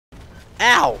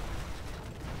Ow!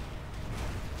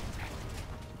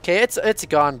 Okay, it's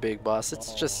gone, Big Boss.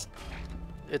 It's just...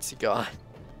 It's gone.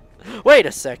 Wait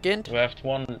a second! Left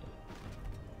one...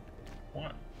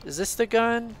 What? Is this the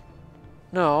gun?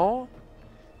 No.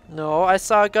 No, I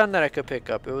saw a gun that I could pick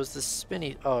up. It was the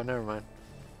spinny... Oh, never mind.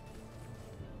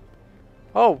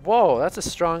 Oh, whoa, that's a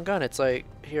strong gun. It's like...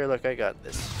 Here, look, I got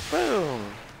this. Boom!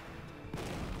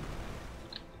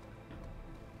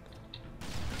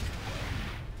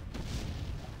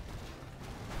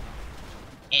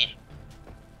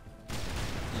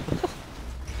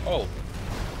 Oh.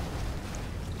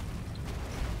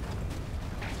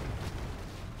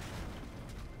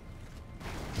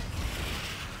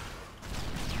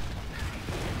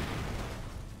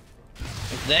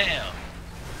 Damn.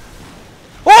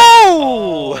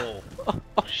 Whoa! Oh.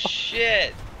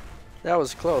 Shit. That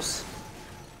was close.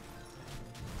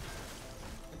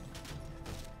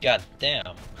 God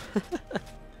damn.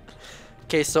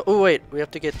 Okay, so... Oh, wait. We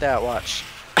have to get that. Watch.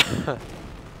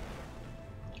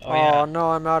 Oh, yeah.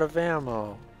 No, I'm out of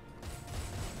ammo.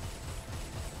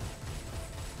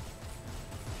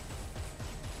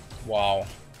 Wow.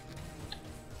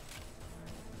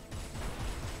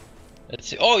 Let's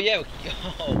see. Oh, yeah.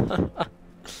 Oh.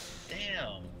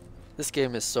 Damn. This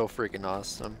game is so freaking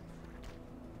awesome.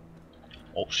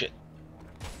 Oh, shit.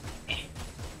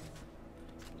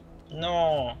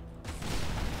 No.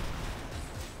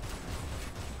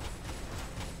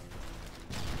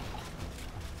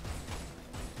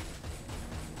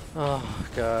 Oh,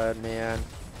 God, man.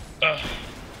 Ugh.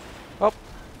 Oh.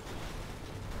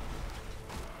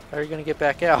 How are you gonna get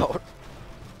back out?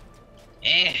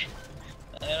 I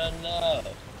don't know.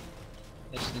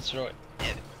 Let's destroy it.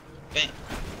 Bang.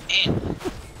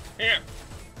 Here.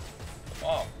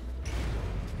 Wow.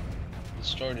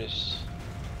 Destroy this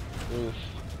roof.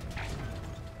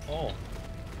 Oh.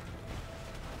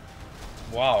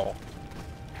 Wow.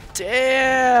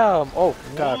 Damn! Oh,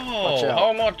 God, Whoa, watch out.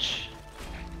 how much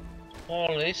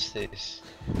all is this?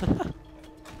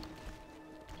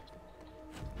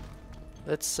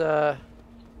 Let's, I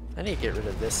need to get rid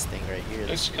of this thing right here.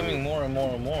 It's coming more and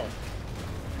more and more.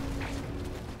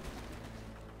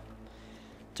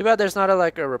 Too bad there's not a,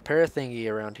 like a repair thingy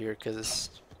around here, because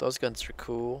those guns are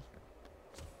cool.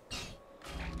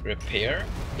 Repair?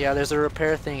 Yeah, there's a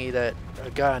repair thingy that,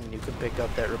 a gun you can pick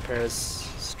up that repairs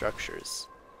structures.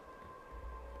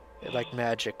 It's like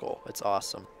magical. It's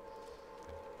awesome.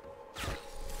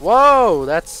 Whoa,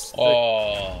 that's...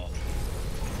 Oh.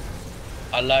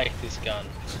 I like this gun.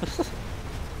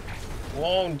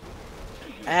 Whoa.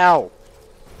 Ow!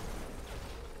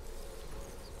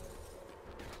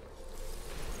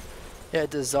 Yeah, it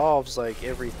dissolves like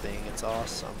everything. It's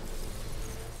awesome.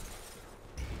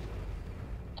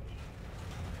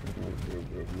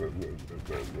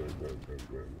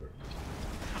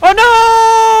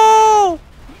 Oh no!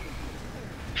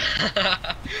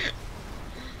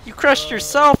 You crushed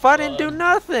yourself. I didn't do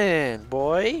nothing,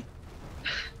 boy.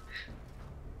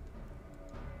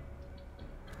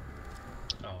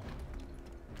 Oh.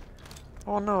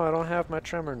 Oh no, I don't have my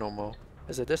tremor no more.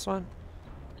 Is it this one?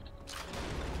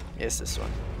 Yes, this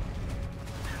one.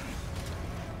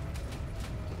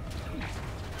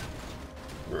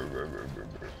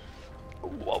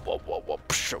 Whoa, whoa, whoa, whoa,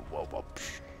 psh, whoa, whoa,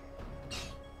 psh.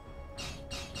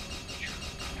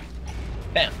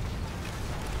 Bam.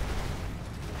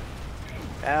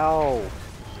 Ow.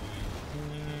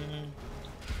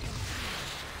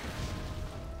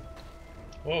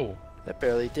 Whoa. That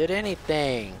barely did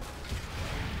anything.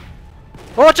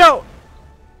 Oh, watch out!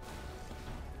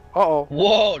 Uh-oh.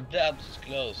 Whoa, that was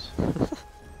close. Okay,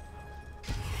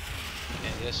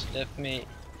 just let me...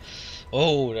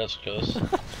 Oh, that's close.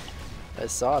 I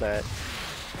saw that.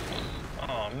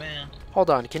 Oh, man. Hold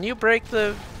on, can you break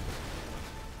the...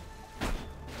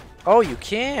 Oh, you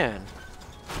can!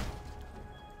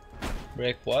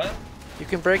 Break what? You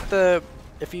can break the...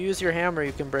 If you use your hammer,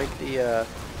 you can break the,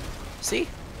 See?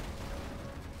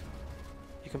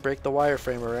 You can break the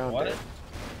wireframe around What? it.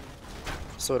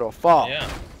 So it'll fall. Yeah.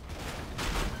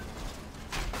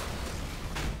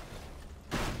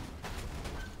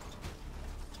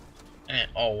 And,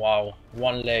 oh, wow.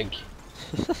 One leg.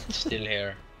 Still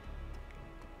here.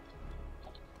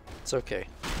 It's okay.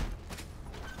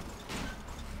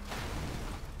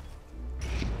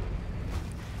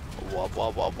 Wah, wah,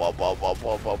 wah, wah, wah, wah,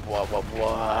 wah, wah, wah, wah,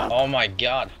 wah. Oh my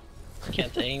god.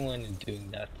 Can't aim when you're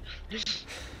doing that.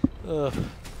 Ugh.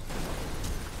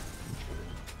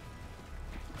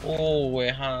 Oh,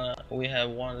 we have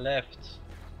one left.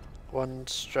 One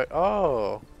strike.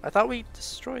 Oh, I thought we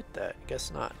destroyed that.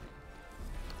 Guess not.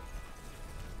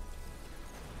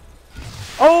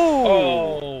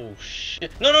 Oh! Oh, shit.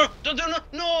 shit. No, no, don't do no,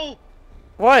 no.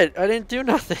 What? I didn't do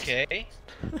nothing. Okay.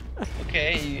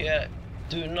 Okay, yeah.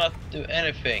 Do not do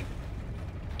anything.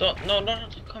 Don't, no, no, no,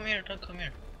 don't come here, don't come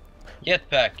here.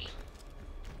 Jetpack.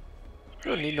 I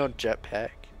don't need no jetpack.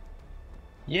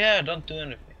 Yeah, don't do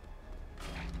anything.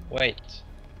 Wait.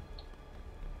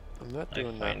 I'm not I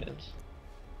doing find nothing. it.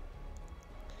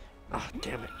 Ah, oh,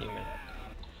 damn it. Give me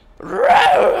that.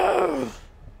 Row!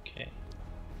 Okay.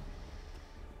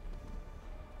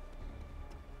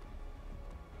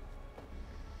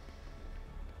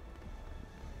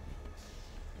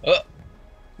 Oh!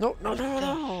 No, no, What no, the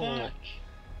no. fuck?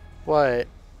 What?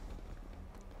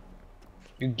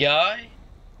 You guy?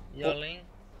 Yelling?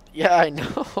 Yeah, I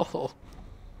know.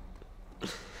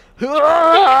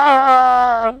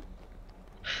 Ah!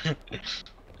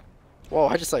 Whoa,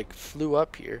 I just like flew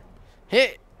up here.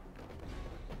 Hit!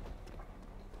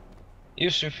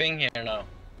 Use your thing here now.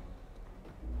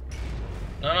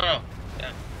 No, no, no.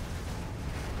 Yeah.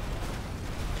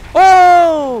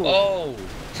 Oh! Oh!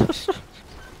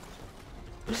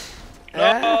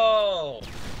 No!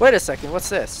 Wait a second, what's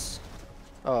this?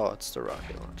 Oh, it's the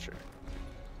rocket launcher.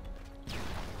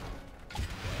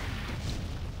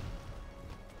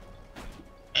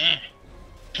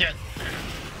 Get.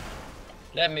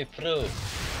 Let me through.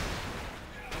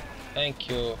 Thank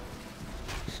you.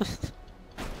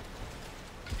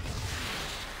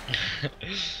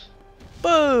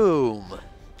 Boom!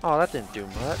 Oh, that didn't do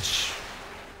much.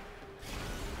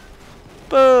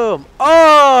 Boom!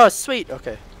 Oh, sweet!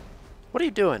 Okay. What are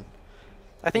you doing?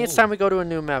 I think it's Ooh. time we go to a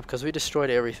new map because we destroyed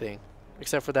everything.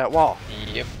 Except for that wall.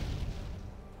 Yep.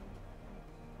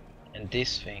 And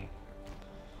this thing.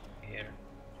 Here.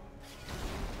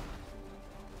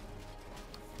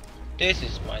 This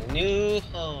is my new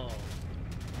home.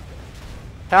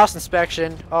 House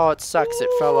inspection. Oh, it sucks. It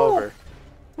fell over.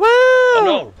 Woo!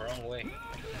 Oh no, wrong way.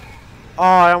 Oh,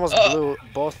 I almost blew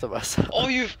both of us. Oh,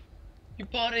 you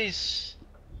bodies.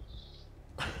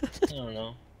 I don't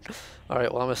know.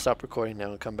 Alright, well, I'm gonna stop recording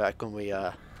now and come back when we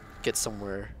get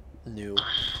somewhere new.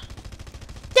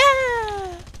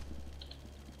 Yeah!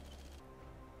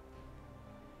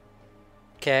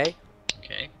 Okay.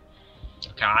 Okay.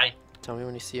 Okay. Tell me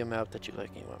when you see a map that you like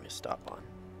and you want me to stop on.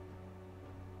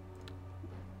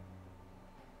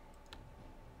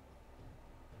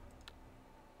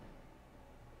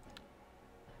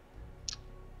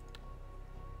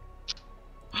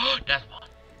 That one.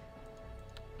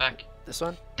 Back. This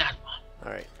one? That one.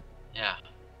 Alright. Yeah.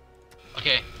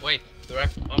 Okay, wait.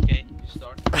 Direct. Okay,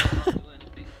 start. Not do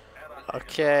anything.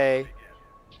 Okay.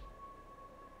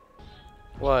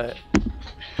 What?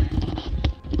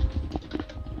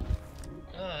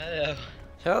 Oh, hello.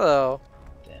 Hello.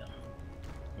 Damn.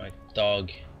 My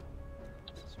dog.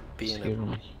 Being Scared a...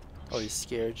 me. Oh, he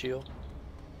scared you?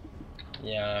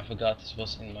 Yeah, I forgot this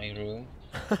was in my room.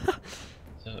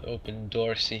 So open the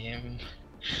door, see him.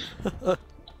 Well,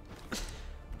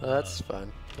 that's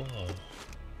fun. Whoa.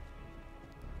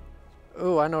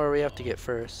 Ooh, I know where we have to get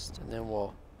first, and then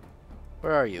we'll...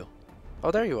 Where are you?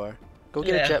 Oh, there you are. Go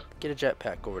get Yeah. get a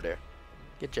jetpack over there.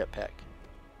 Get jetpack.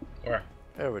 Where?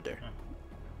 Over there.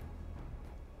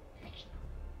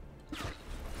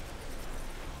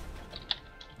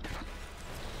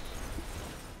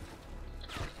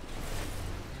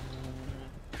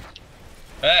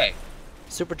 Hey!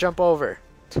 Super jump over.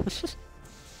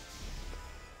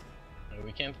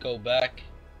 We can't go back.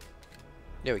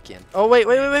 Yeah, we can. Oh, wait,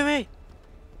 wait, wait, wait, wait.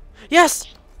 Yes!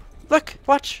 Look,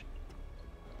 watch.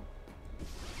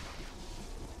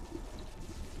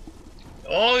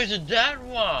 Oh, is it that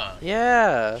one?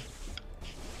 Yeah.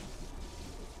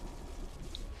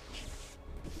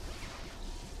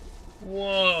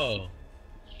 Whoa.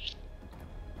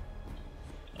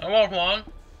 I want one.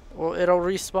 Well, it'll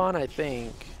respawn, I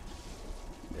think.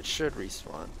 It should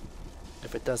respawn.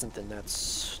 If it doesn't, then that's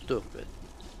stupid.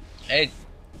 Hey,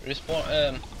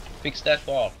 respawn. Fix that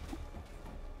wall.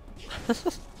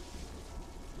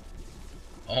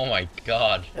 Oh my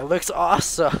god, It looks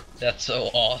awesome. that's so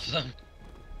awesome.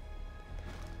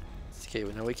 Okay,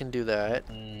 well, now we can do that.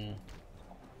 Mm.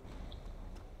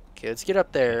 Okay, let's get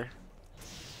up there.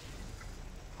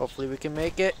 Hopefully we can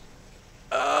make it.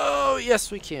 Oh,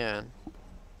 yes we can.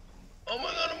 Oh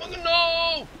my god,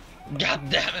 no! God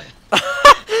damn it!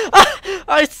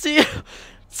 I see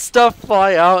stuff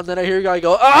fly out, and then I hear a guy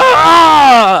go,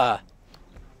 ah!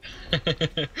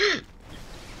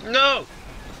 No!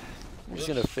 I'm just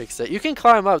gonna fix that. You can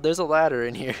climb up. There's a ladder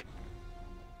in here.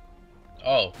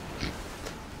 Oh.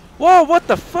 Whoa, what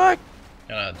the fuck?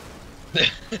 God.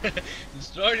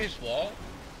 Destroy this wall.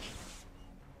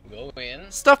 Go in.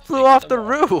 Stuff flew fix off the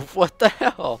wall. roof. What the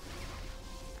hell?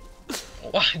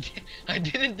 What? I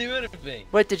didn't do anything.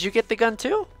 Wait, did you get the gun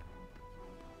too?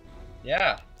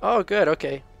 Yeah. Oh, good.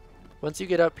 Okay. Once you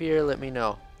get up here, let me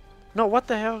know. No, what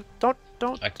the hell? Don't.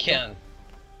 I can't.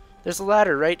 There's a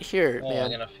ladder right here, Oh, man.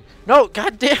 I'm gonna fix No,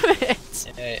 god damn it!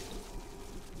 it.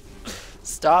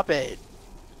 Stop it.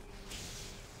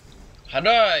 How do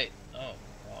I? Oh,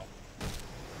 wow.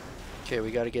 Okay,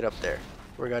 we gotta get up there.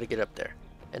 We gotta get up there.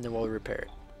 And then we'll repair it.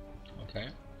 Okay.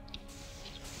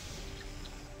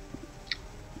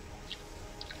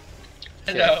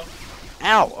 Hello.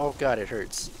 Ow! Oh god, it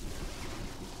hurts.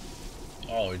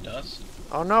 Oh, it does?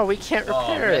 Oh no, we can't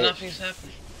repair Oh, it. nothing's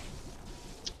happening.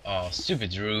 Oh,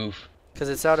 stupid roof. Because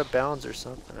it's out of bounds or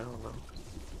something, I don't know.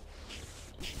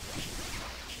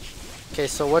 Okay,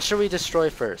 so what should we destroy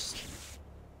first?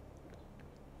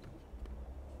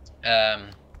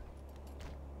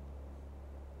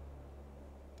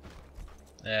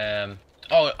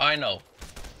 Oh, I know.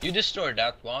 You destroyed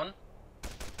that one.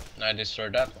 And I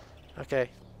destroyed that one. Okay,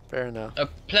 fair enough.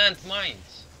 Plant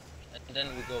mines. And then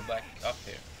we go back up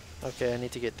here. Okay, I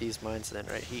need to get these mines then,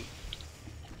 right here.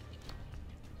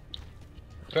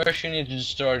 First you need to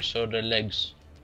destroy so the legs